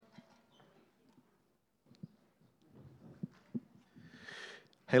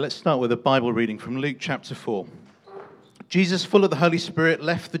Hey, let's start with a Bible reading from Luke chapter 4. Jesus, full of the Holy Spirit,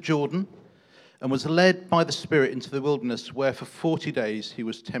 left the Jordan and was led by the Spirit into the wilderness, where for 40 days he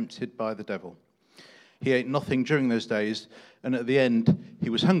was tempted by the devil. He ate nothing during those days, and at the end he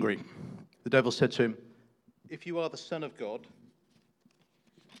was hungry. The devil said to him, "If you are the Son of God,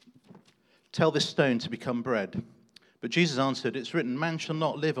 tell this stone to become bread." But Jesus answered, "It's written, man shall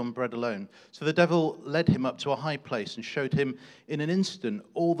not live on bread alone." So the devil led him up to a high place and showed him in an instant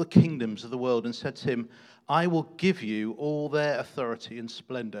all the kingdoms of the world and said to him, "I will give you all their authority and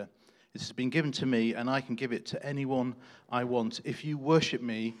splendor. It has been given to me, and I can give it to anyone I want. If you worship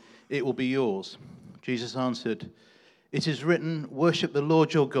me, it will be yours." Jesus answered, "It is written, worship the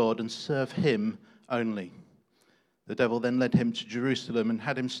Lord your God and serve him only." The devil then led him to Jerusalem and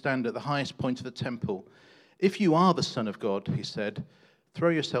had him stand at the highest point of the temple. "If you are the Son of God," he said, "throw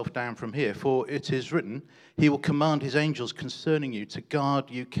yourself down from here, for it is written, he will command his angels concerning you to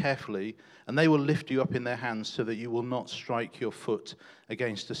guard you carefully, and they will lift you up in their hands so that you will not strike your foot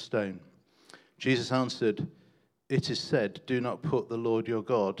against a stone." Jesus answered, "It is said, do not put the Lord your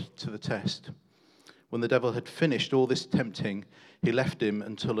God to the test." When the devil had finished all this tempting, he left him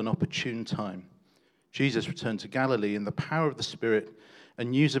until an opportune time. Jesus returned to Galilee in the power of the Spirit,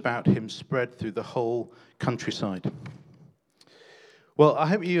 and news about him spread through the whole countryside. Well, I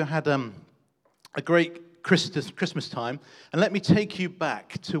hope you had a great Christmas time, and let me take you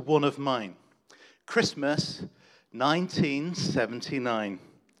back to one of mine. Christmas 1979,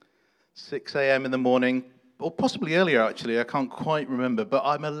 6 a.m. in the morning, or possibly earlier actually, I can't quite remember, but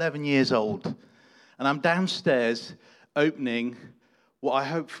I'm 11 years old, and I'm downstairs opening what I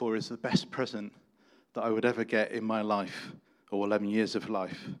hope for is the best present that I would ever get in my life, or 11 years of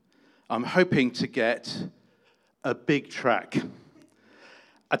life. I'm hoping to get a big track.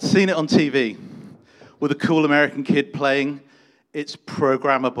 I'd seen it on TV with a cool American kid playing. It's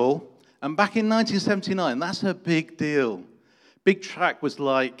programmable. And back in 1979, that's a big deal. Big track was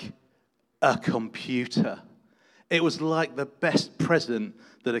like a computer. It was like the best present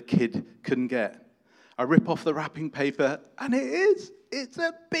that a kid couldn't get. I rip off the wrapping paper, and it's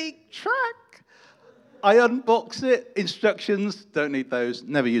a big track. I unbox it, instructions, don't need those,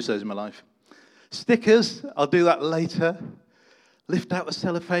 never use those in my life. Stickers, I'll do that later. Lift out the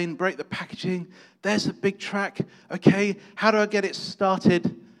cellophane, break the packaging, there's a big track. Okay, how do I get it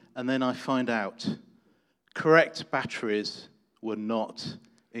started? And then I find out, correct batteries were not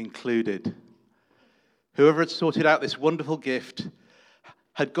included. Whoever had sorted out this wonderful gift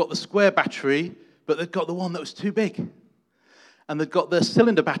had got the square battery, but they'd got the one that was too big. And they'd got the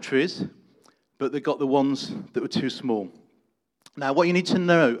cylinder batteries, but they got the ones that were too small. Now, what you need to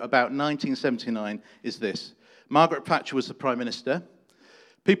know about 1979 is this. Margaret Thatcher was the Prime Minister.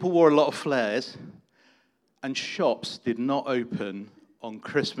 People wore a lot of flares, and shops did not open on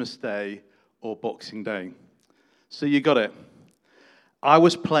Christmas Day or Boxing Day. So you got it. I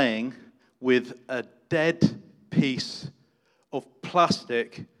was playing with a dead piece of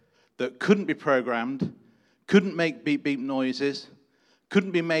plastic that couldn't be programmed, couldn't make beep-beep noises,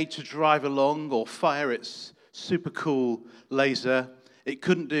 couldn't be made to drive along or fire its super cool laser. It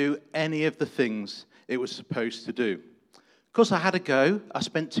couldn't do any of the things it was supposed to do. Of course, I had a go. I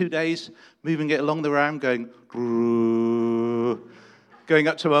spent 2 days moving it along the round, going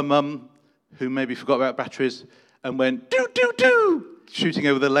up to my mum, who maybe forgot about batteries, and went, "Do, do, do," shooting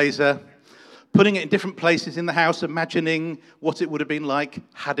over the laser, putting it in different places in the house, imagining what it would have been like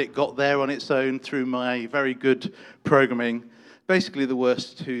had it got there on its own through my very good programming. Basically the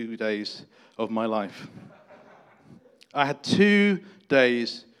worst 2 days of my life. I had 2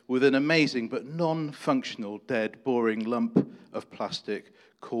 days with an amazing but non-functional, dead, boring lump of plastic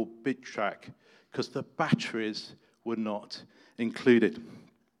called Big Track because the batteries were not included.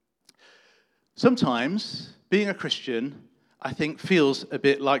 Sometimes being a Christian, I think, feels a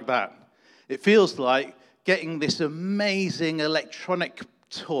bit like that. It feels like getting this amazing electronic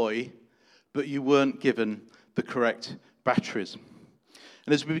toy, but you weren't given the correct batteries.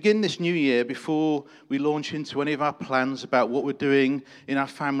 And as we begin this new year, before we launch into any of our plans about what we're doing in our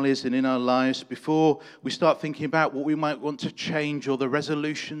families and in our lives, before we start thinking about what we might want to change or the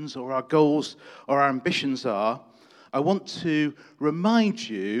resolutions or our goals or our ambitions are, I want to remind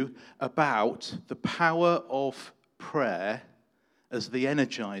you about the power of prayer as the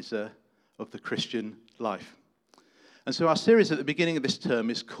energizer of the Christian life. And so our series at the beginning of this term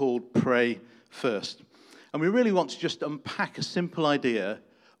is called Pray First. And we really want to just unpack a simple idea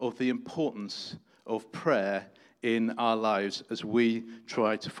of the importance of prayer in our lives as we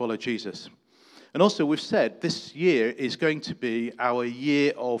try to follow Jesus. And also, we've said this year is going to be our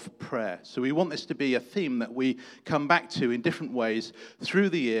year of prayer. So we want this to be a theme that we come back to in different ways through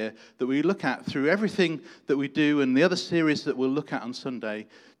the year, that we look at through everything that we do and the other series that we'll look at on Sunday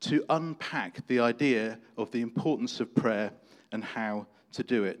to unpack the idea of the importance of prayer and how to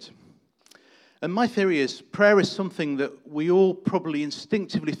do it. And my theory is prayer is something that we all probably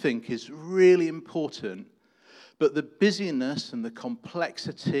instinctively think is really important, but the busyness and the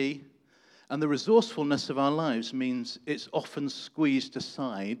complexity and the resourcefulness of our lives means it's often squeezed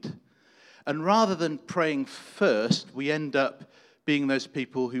aside. And rather than praying first, we end up being those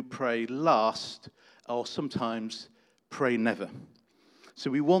people who pray last, or sometimes pray never. So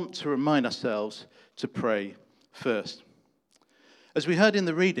we want to remind ourselves to pray first. As we heard in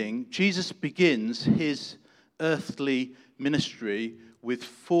the reading, Jesus begins his earthly ministry with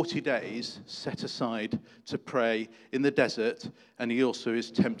 40 days set aside to pray in the desert, and he also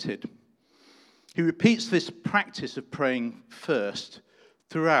is tempted. He repeats this practice of praying first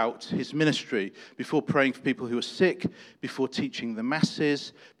throughout his ministry, before praying for people who are sick, before teaching the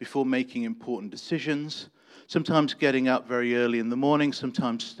masses, before making important decisions, sometimes getting up very early in the morning,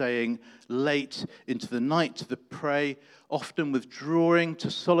 sometimes staying late into the night to pray, often withdrawing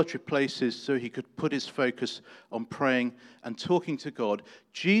to solitary places so he could put his focus on praying and talking to God.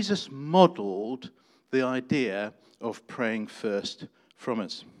 Jesus modeled the idea of praying first from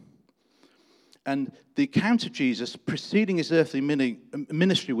us. And the account of Jesus preceding his earthly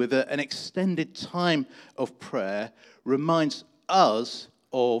ministry with an extended time of prayer reminds us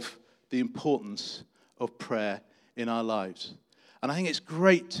of the importance of prayer in our lives. And I think it's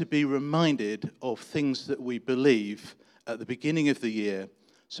great to be reminded of things that we believe at the beginning of the year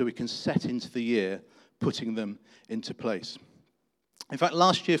so we can set into the year putting them into place. In fact,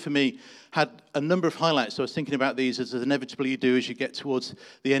 last year for me had a number of highlights. So I was thinking about these as inevitably you do as you get towards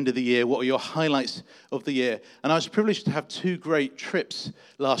the end of the year. What are your highlights of the year? And I was privileged to have 2 great trips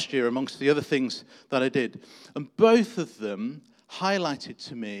last year amongst the other things that I did. And both of them highlighted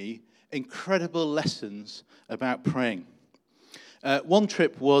to me incredible lessons about praying. One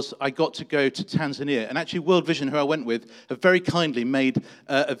trip was I got to go to Tanzania, and actually World Vision, who I went with, have very kindly made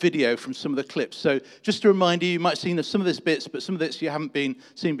a video from some of the clips. So just to remind you, you might have seen some of these bits, but some of this you haven't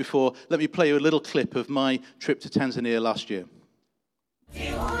seen before. Let me play you a little clip of my trip to Tanzania last year.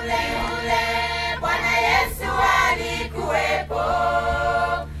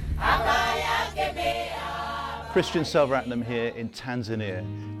 Christian Selvaratnam here in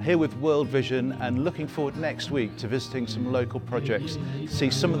Tanzania, here with World Vision and looking forward next week to visiting some local projects to see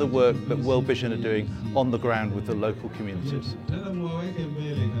some of the work that World Vision are doing on the ground with the local communities.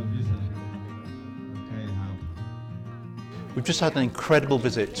 We've just had an incredible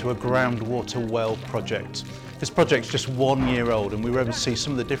visit to a groundwater well project. This project's just 1 year old and we were able to see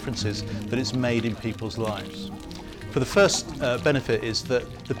some of the differences that it's made in people's lives. For the first benefit is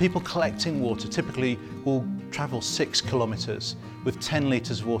that the people collecting water typically will travel 6 kilometres with 10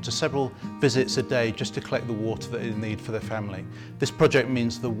 litres of water, several visits a day just to collect the water that they need for their family. This project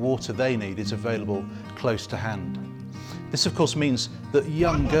means the water they need is available close to hand. This of course means that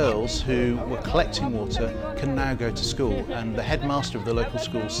young girls who were collecting water can now go to school, and the headmaster of the local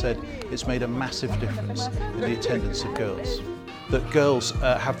school said it's made a massive difference in the attendance of girls. That girls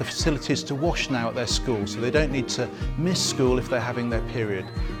have the facilities to wash now at their school, so they don't need to miss school if they're having their period.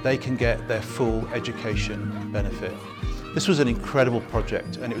 They can get their full education benefit. This was an incredible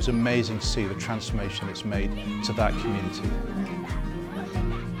project, and it was amazing to see the transformation it's made to that community.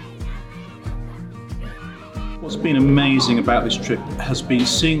 What's been amazing about this trip has been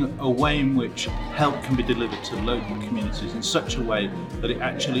seeing a way in which help can be delivered to local communities in such a way that it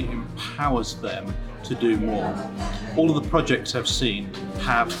actually empowers them to do more. All of the projects I've seen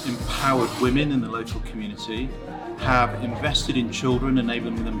have empowered women in the local community, have invested in children,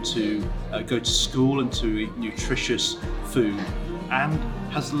 enabling them to go to school and to eat nutritious food, and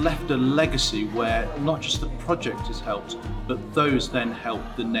has left a legacy where not just the project has helped, but those then help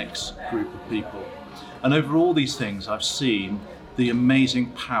the next group of people. And over all these things, I've seen the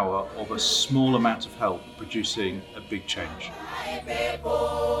amazing power of a small amount of help producing a big change.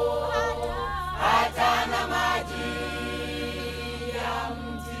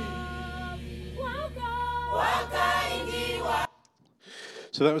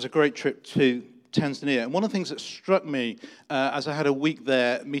 So that was a great trip to Tanzania. And one of the things that struck me as I had a week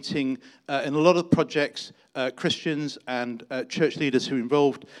there meeting in a lot of projects, Christians and church leaders who were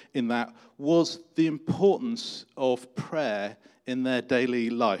involved in that, was the importance of prayer in their daily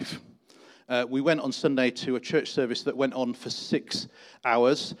life. We went on Sunday to a church service that went on for 6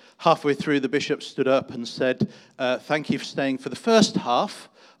 hours. Halfway through, the bishop stood up and said, thank you for staying for the first half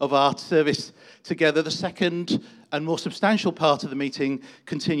of our service together. The second and more substantial part of the meeting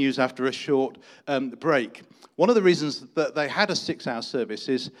continues after a short break. One of the reasons that they had a 6-hour service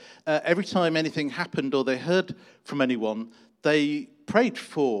is every time anything happened or they heard from anyone, they prayed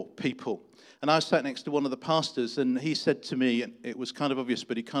for people. And I was sat next to one of the pastors, and he said to me, and it was kind of obvious,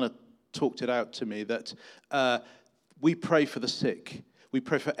 but he kind of talked it out to me, that we pray for the sick. We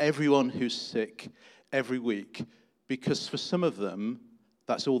pray for everyone who's sick every week, because for some of them,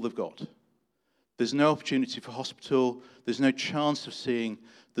 that's all they've got. There's no opportunity for hospital. There's no chance of seeing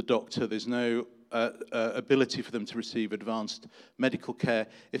the doctor. There's no ability for them to receive advanced medical care.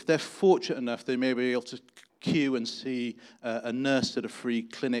 If they're fortunate enough, they may be able to queue and see a nurse at a free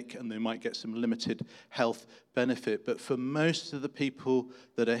clinic, and they might get some limited health benefit. But for most of the people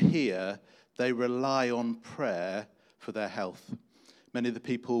that are here, they rely on prayer for their health. Many of the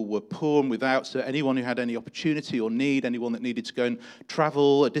people were poor and without, so anyone who had any opportunity or need, anyone that needed to go and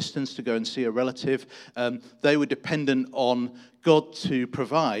travel a distance to go and see a relative, they were dependent on God to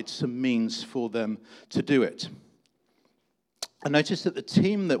provide some means for them to do it. I noticed that the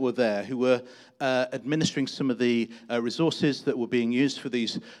team that were there, who were administering some of the resources that were being used for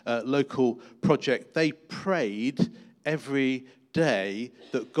these local projects, they prayed every day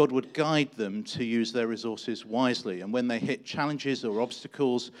that God would guide them to use their resources wisely. And when they hit challenges or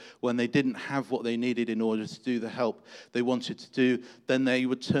obstacles, when they didn't have what they needed in order to do the help they wanted to do, then they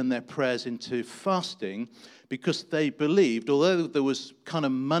would turn their prayers into fasting, because they believed, although there was kind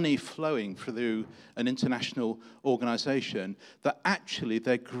of money flowing through an international organization, that actually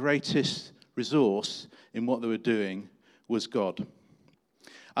their greatest resource in what they were doing was God.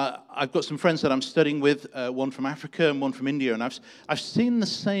 I've got some friends that I'm studying with, one from Africa and one from India, and I've seen the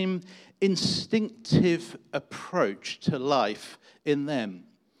same instinctive approach to life in them.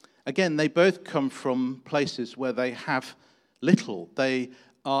 Again, they both come from places where they have little. They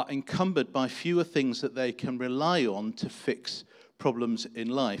are encumbered by fewer things that they can rely on to fix problems in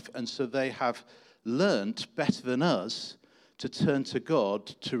life, and so they have learnt better than us to turn to God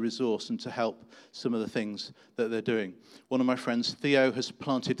to resource and to help some of the things that they're doing. One of my friends, Theo, has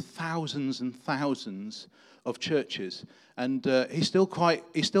planted thousands and thousands of churches, and he still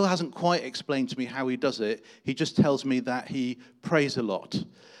hasn't quite explained to me how he does it. He just tells me that he prays a lot.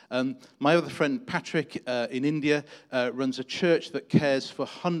 My other friend, Patrick, in India, runs a church that cares for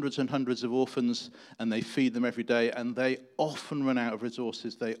hundreds and hundreds of orphans, and they feed them every day, and they often run out of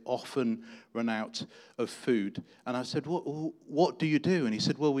resources. They often run out of food. And I said, what do you do? And he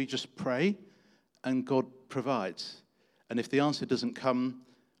said, well, we just pray, and God provides. And if the answer doesn't come,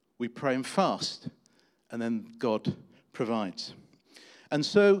 we pray and fast, and then God provides. And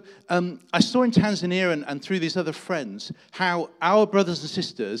so I saw in Tanzania and through these other friends how our brothers and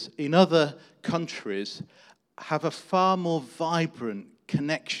sisters in other countries have a far more vibrant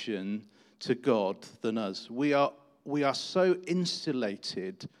connection to God than us. We are so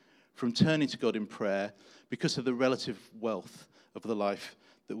insulated from turning to God in prayer because of the relative wealth of the life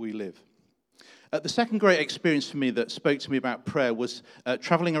that we live. The second great experience for me that spoke to me about prayer was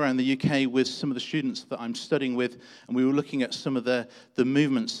traveling around the UK with some of the students that I'm studying with, and we were looking at some of the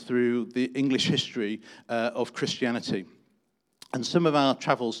movements through the English history of Christianity. And some of our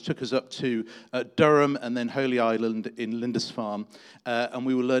travels took us up to Durham and then Holy Island in Lindisfarne, and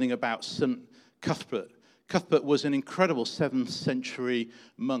we were learning about St. Cuthbert. Cuthbert was an incredible 7th century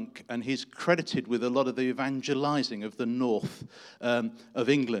monk, and he's credited with a lot of the evangelizing of the north of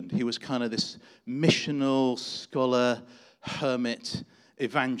England. He was kind of this missional, scholar, hermit,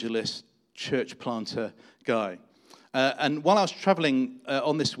 evangelist, church planter guy. And while I was traveling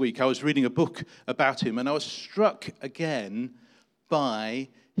on this week, I was reading a book about him, and I was struck again by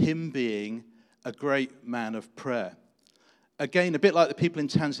him being a great man of prayer. Again, a bit like the people in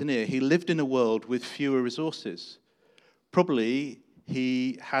Tanzania, he lived in a world with fewer resources. Probably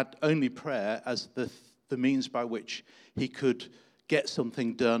he had only prayer as the means by which he could get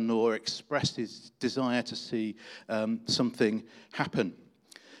something done or express his desire to see something happen.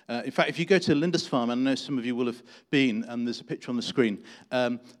 In fact, if you go to Lindisfarne, and I know some of you will have been, and there's a picture on the screen,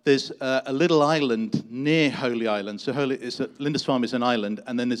 there's a little island near Holy Island. So Lindisfarne is an island,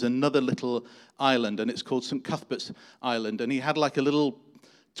 and then there's another little island, and it's called St. Cuthbert's Island. And he had like a little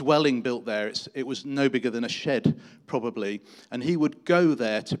dwelling built there. It was no bigger than a shed, probably. And he would go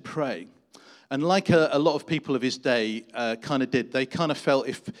there to pray. And like a lot of people of his day kind of did, they kind of felt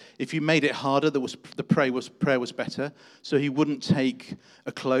if you made it harder, the prayer was better. So he wouldn't take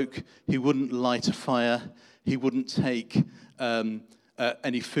a cloak, he wouldn't light a fire, he wouldn't take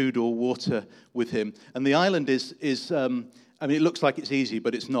any food or water with him. And the island is I mean, it looks like it's easy,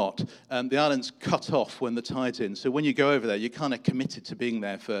 but it's not. The island's cut off when the tide's in. So when you go over there, you're kind of committed to being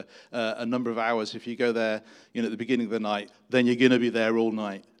there for a number of hours. If you go there, at the beginning of the night, then you're going to be there all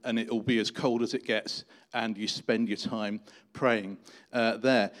night, and it'll be as cold as it gets, and you spend your time praying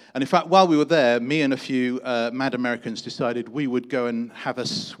there. And in fact, while we were there, me and a few mad Americans decided we would go and have a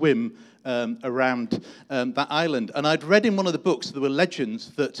swim around that island. And I'd read in one of the books, there were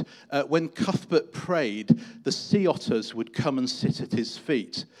legends that when Cuthbert prayed, the sea otters would come and sit at his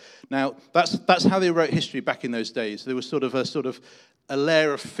feet. Now, that's how they wrote history back in those days. There was sort of a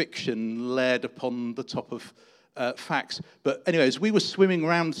layer of fiction layered upon the top of facts. But anyways, we were swimming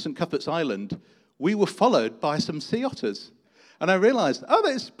around St. Cuthbert's Island. We were followed by some sea otters. And I realized,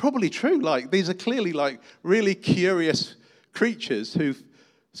 that's probably true. Like, these are clearly really curious creatures who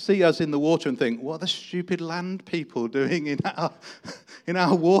see us in the water and think, what are the stupid land people doing in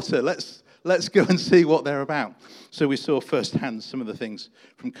our water? Let's go and see what they're about. So we saw firsthand some of the things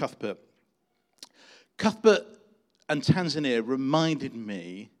from Cuthbert. Cuthbert and Tanzania reminded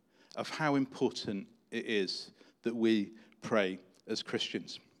me of how important it is that we pray as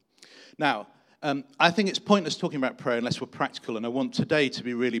Christians. Now, I think it's pointless talking about prayer unless we're practical, and I want today to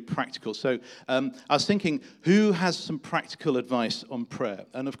be really practical. So I was thinking, who has some practical advice on prayer?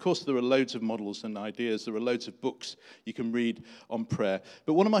 And of course, there are loads of models and ideas. There are loads of books you can read on prayer.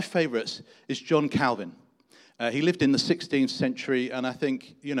 But one of my favorites is John Calvin. He lived in the 16th century, and I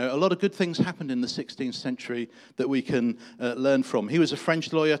think, a lot of good things happened in the 16th century that we can learn from. He was a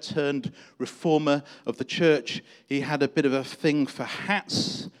French lawyer turned reformer of the church. He had a bit of a thing for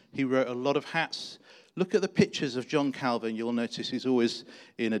hats. He wrote a lot of hats. Look at the pictures of John Calvin. You'll notice he's always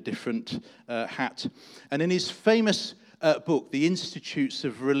in a different hat. And in his famous book, The Institutes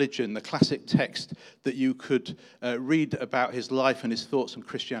of Religion, the classic text that you could read about his life and his thoughts on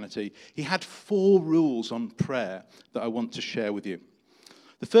Christianity, he had 4 rules on prayer that I want to share with you.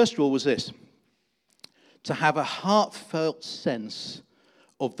 The first rule was this: to have a heartfelt sense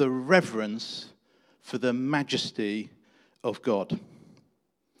of the reverence for the majesty of God.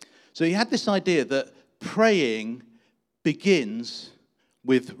 So he had this idea that praying begins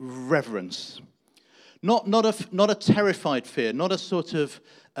with reverence. Not a terrified fear, not a sort of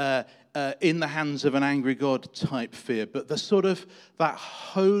in the hands of an angry God type fear, but the sort of that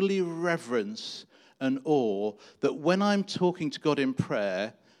holy reverence and awe that when I'm talking to God in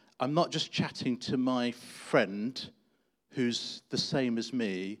prayer, I'm not just chatting to my friend who's the same as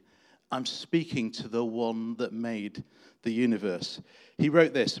me, I'm speaking to the one that made the universe. He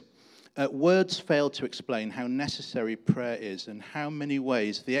wrote this: words fail to explain how necessary prayer is and how many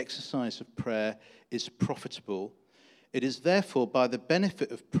ways the exercise of prayer is profitable. It is therefore by the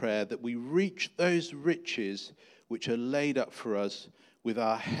benefit of prayer that we reach those riches which are laid up for us with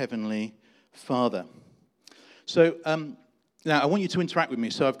our Heavenly Father. So now I want you to interact with me.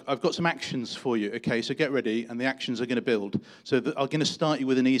 So I've got some actions for you, okay? So get ready, and the actions are going to build. So I'm going to start you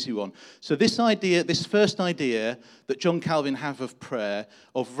with an easy one. So this first idea that John Calvin have of prayer,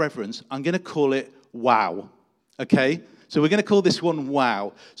 of reverence, I'm going to call it wow, okay? So we're going to call this one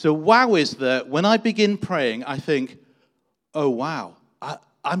wow. So wow is that when I begin praying, I think, oh wow,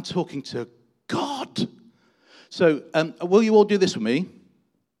 I'm talking to God. So will you all do this with me?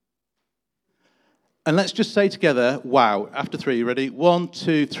 And let's just say together, wow. After 3, you ready? 1,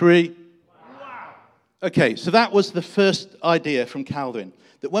 2, 3. Wow. Okay, so that was the first idea from Calvin.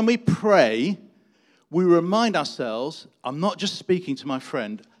 That when we pray, we remind ourselves, I'm not just speaking to my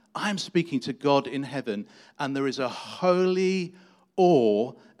friend, I'm speaking to God in heaven. And there is a holy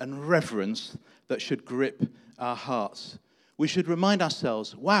awe and reverence that should grip our hearts. We should remind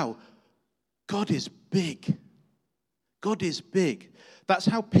ourselves, wow, God is big. God is big. That's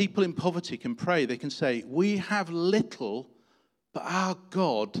how people in poverty can pray. They can say, we have little, but our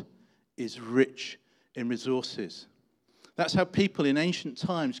God is rich in resources. That's how people in ancient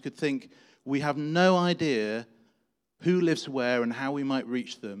times could think, we have no idea who lives where and how we might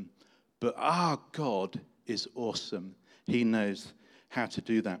reach them, but our God is awesome. He knows how to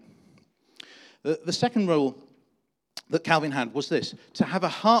do that. The second rule that Calvin had was this: to have a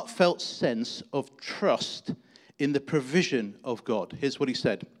heartfelt sense of trust in the provision of God. Here's what he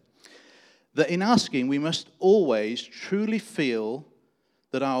said: that in asking, we must always truly feel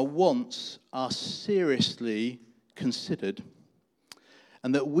that our wants are seriously considered,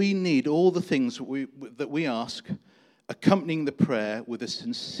 and that we need all the things that we ask, accompanying the prayer with a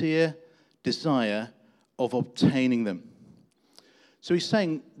sincere desire of obtaining them. So he's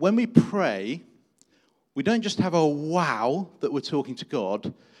saying, when we pray, we don't just have a wow that we're talking to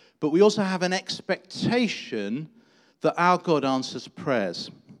God, but we also have an expectation that our God answers prayers.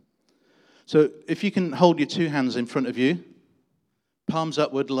 So if you can hold your 2 hands in front of you, palms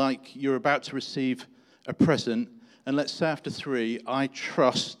upward like you're about to receive a present. And let's say after 3, I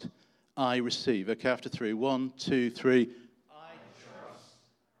trust, I receive. Okay, after 3. 1, 2, 3. I trust,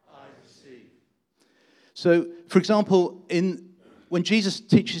 I receive. So, for example, when Jesus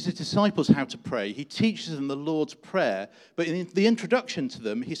teaches his disciples how to pray, he teaches them the Lord's Prayer. But in the introduction to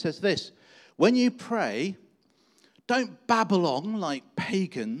them, he says this: when you pray, don't babble on like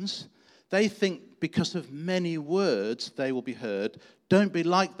pagans. They think because of many words they will be heard. Don't be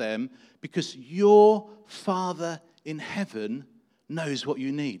like them, because your Father in heaven knows what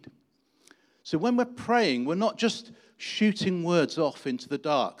you need. So when we're praying, we're not just shooting words off into the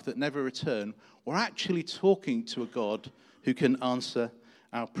dark that never return. We're actually talking to a God who can answer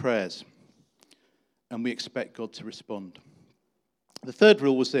our prayers. And we expect God to respond. The third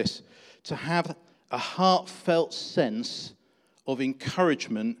rule was this: to have a heartfelt sense of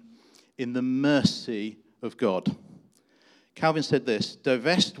encouragement in the mercy of God. Calvin said this: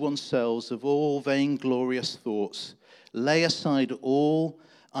 divest oneself of all vainglorious thoughts, lay aside all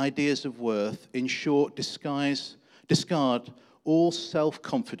ideas of worth, in short, discard all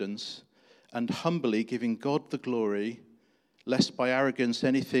self-confidence, and humbly giving God the glory, lest by arrogance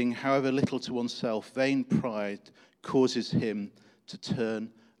anything, however little to oneself, vain pride, causes him to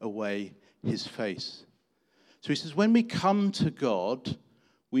turn away his face. So he says, when we come to God,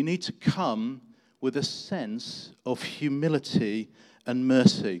 we need to come with a sense of humility and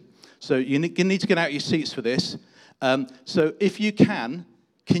mercy. So you need to get out your seats for this. So if you can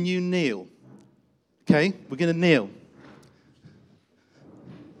you kneel? Okay, we're going to kneel.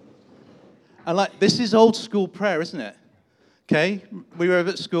 And this is old school prayer, isn't it? Okay, we were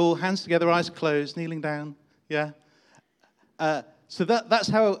over at school, hands together, eyes closed, kneeling down. Yeah. So that's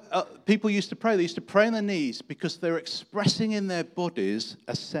how people used to pray. They used to pray on their knees because they're expressing in their bodies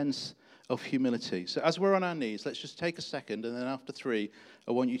a sense of humility. So as we're on our knees, let's just take a second, and then after 3,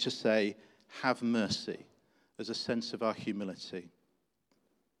 I want you to say, have mercy, as a sense of our humility.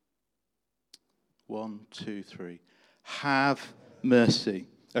 1, 2, 3. Have mercy.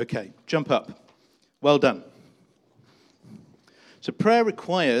 Okay, jump up. Well done. So prayer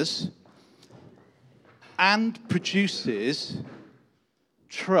requires and produces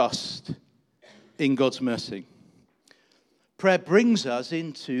trust in God's mercy. Prayer brings us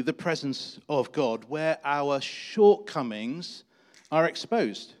into the presence of God, where our shortcomings are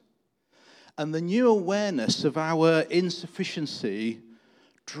exposed. And the new awareness of our insufficiency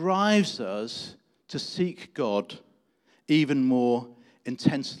drives us to seek God even more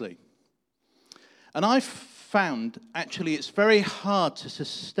intensely. And I've found, actually, it's very hard to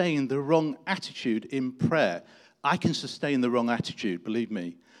sustain the wrong attitude in prayer. I can sustain the wrong attitude, believe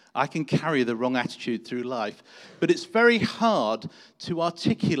me. I can carry the wrong attitude through life. But it's very hard to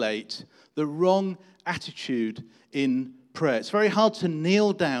articulate the wrong attitude in prayer. It's very hard to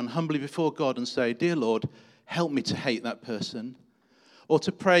kneel down humbly before God and say, dear Lord, help me to hate that person. Or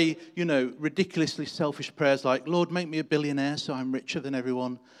to pray, ridiculously selfish prayers like, Lord, make me a billionaire so I'm richer than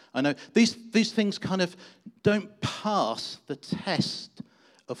everyone I know. These things kind of don't pass the test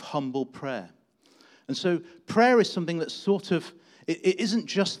of humble prayer. And so prayer is something that's sort of, it isn't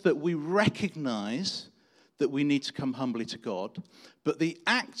just that we recognize that we need to come humbly to God, but the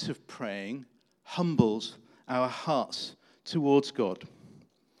act of praying humbles our hearts towards God.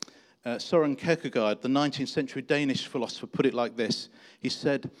 Søren Kierkegaard, the 19th century Danish philosopher, put it like this. He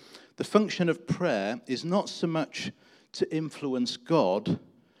said, the function of prayer is not so much to influence God,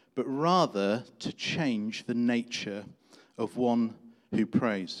 but rather to change the nature of one who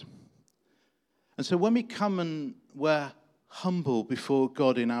prays. And so when we come and we're humble before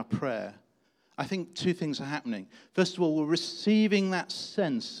God in our prayer, I think 2 things are happening. First of all, we're receiving that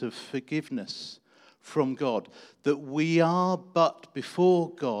sense of forgiveness from God, that we are but before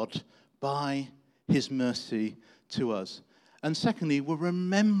God by his mercy to us. And secondly, we're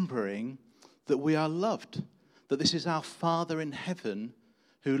remembering that we are loved, that this is our Father in heaven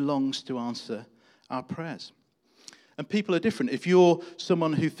who longs to answer our prayers. And people are different. If you're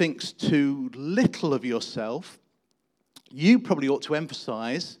someone who thinks too little of yourself, you probably ought to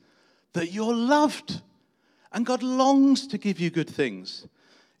emphasize that you're loved and God longs to give you good things.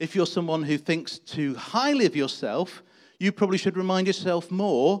 If you're someone who thinks too highly of yourself, you probably should remind yourself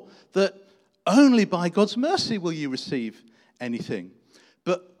more that only by God's mercy will you receive anything.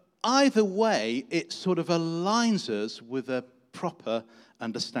 But either way, it sort of aligns us with a proper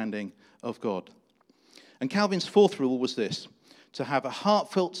understanding of God. And Calvin's 4th rule was this: to have a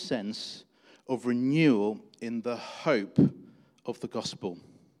heartfelt sense of renewal in the hope of the gospel.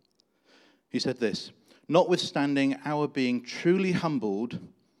 He said this: notwithstanding our being truly humbled,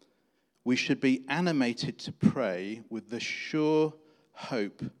 we should be animated to pray with the sure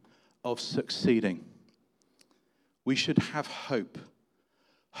hope of succeeding. We should have hope.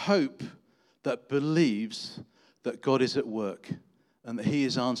 Hope that believes that God is at work and that he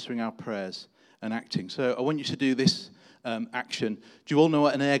is answering our prayers and acting. So I want you to do this action. Do you all know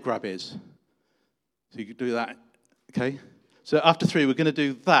what an air grab is? So you can do that, okay? So after 3, we're going to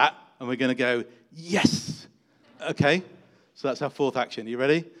do that, and we're going to go, yes! Okay? So that's our 4th action. Are you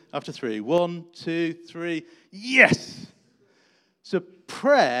ready? After 3. 1, 2, 3, yes! So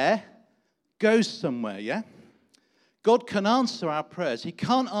prayer goes somewhere, yeah? God can answer our prayers. He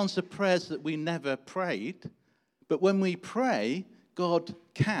can't answer prayers that we never prayed, but when we pray, God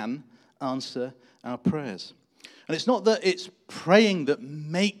can answer our prayers. And it's not that it's praying that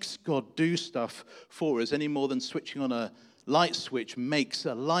makes God do stuff for us any more than switching on a light switch makes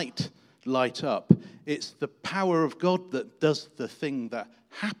a light light up. It's the power of God that does the thing that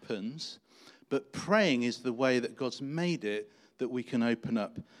happens, but praying is the way that God's made it that we can open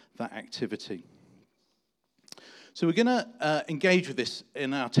up that activity. So we're going to engage with this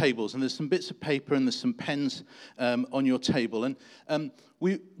in our tables, and there's some bits of paper and there's some pens on your table. And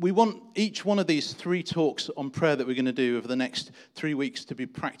we want each one of these 3 talks on prayer that we're going to do over the next 3 weeks to be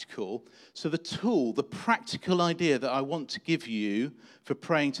practical. So the practical idea that I want to give you for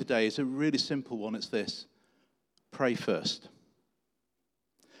praying today is a really simple one. It's this: pray first.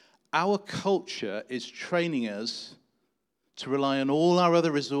 Our culture is training us to rely on all our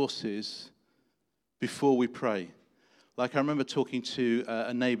other resources before we pray. Like I remember talking to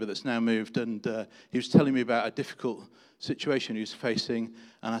a neighbour that's now moved, and he was telling me about a difficult situation he was facing,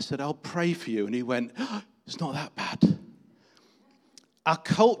 and I said, I'll pray for you. And he went, oh, it's not that bad. Our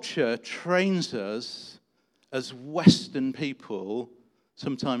culture trains us as Western people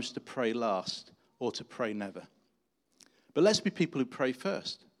sometimes to pray last or to pray never. But let's be people who pray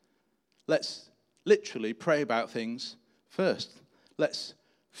first. Let's literally pray about things first. Let's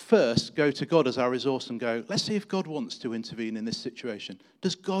first go to God as our resource and go, let's see if God wants to intervene in this situation.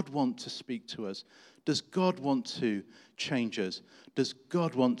 Does God want to speak to us? Does God want to change us? Does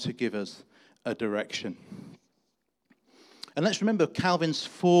God want to give us a direction? And let's remember Calvin's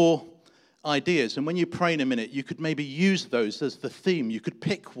 4 ideas. And when you pray in a minute, you could maybe use those as the theme. You could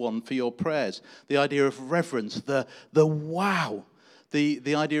pick one for your prayers. The idea of reverence, the wow,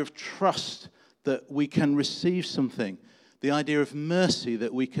 the idea of trust that we can receive something. The idea of mercy,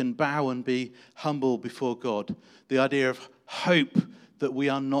 that we can bow and be humble before God. The idea of hope, that we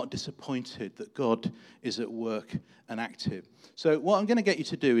are not disappointed, that God is at work and active. So what I'm going to get you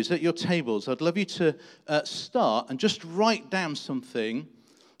to do is at your tables, I'd love you to start and just write down something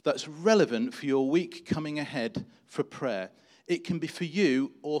that's relevant for your week coming ahead for prayer. It can be for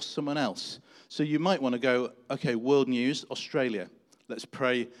you or someone else. So you might want to go, okay, world news, Australia. Let's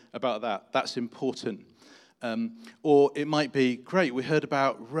pray about that. That's important. Or it might be, great, we heard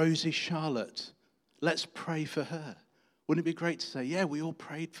about Rosie Charlotte. Let's pray for her. Wouldn't it be great to say, yeah, we all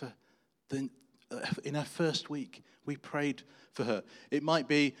prayed for in our first week, we prayed for her. It might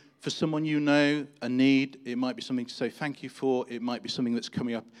be for someone you know, a need. It might be something to say thank you for. It might be something that's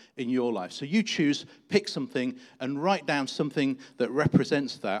coming up in your life. So you choose, pick something, and write down something that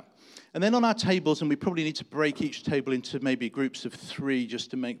represents that. And then on our tables, and we probably need to break each table into maybe groups of 3 just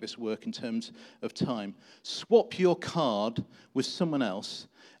to make this work in terms of time. Swap your card with someone else,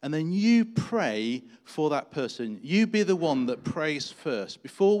 and then you pray for that person. You be the one that prays first.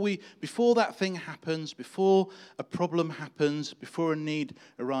 Before that thing happens, before a problem happens, before a need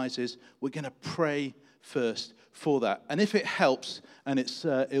arises, we're going to pray first for that. And if it helps, and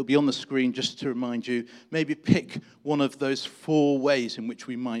it'll be on the screen just to remind you, maybe pick one of those 4 ways in which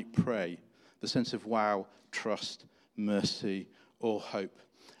we might pray. The sense of wow, trust, mercy, or hope.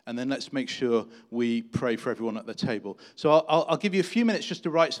 And then let's make sure we pray for everyone at the table. So I'll give you a few minutes just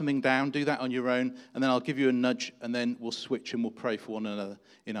to write something down. Do that on your own. And then I'll give you a nudge, and then we'll switch and we'll pray for one another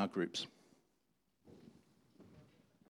in our groups.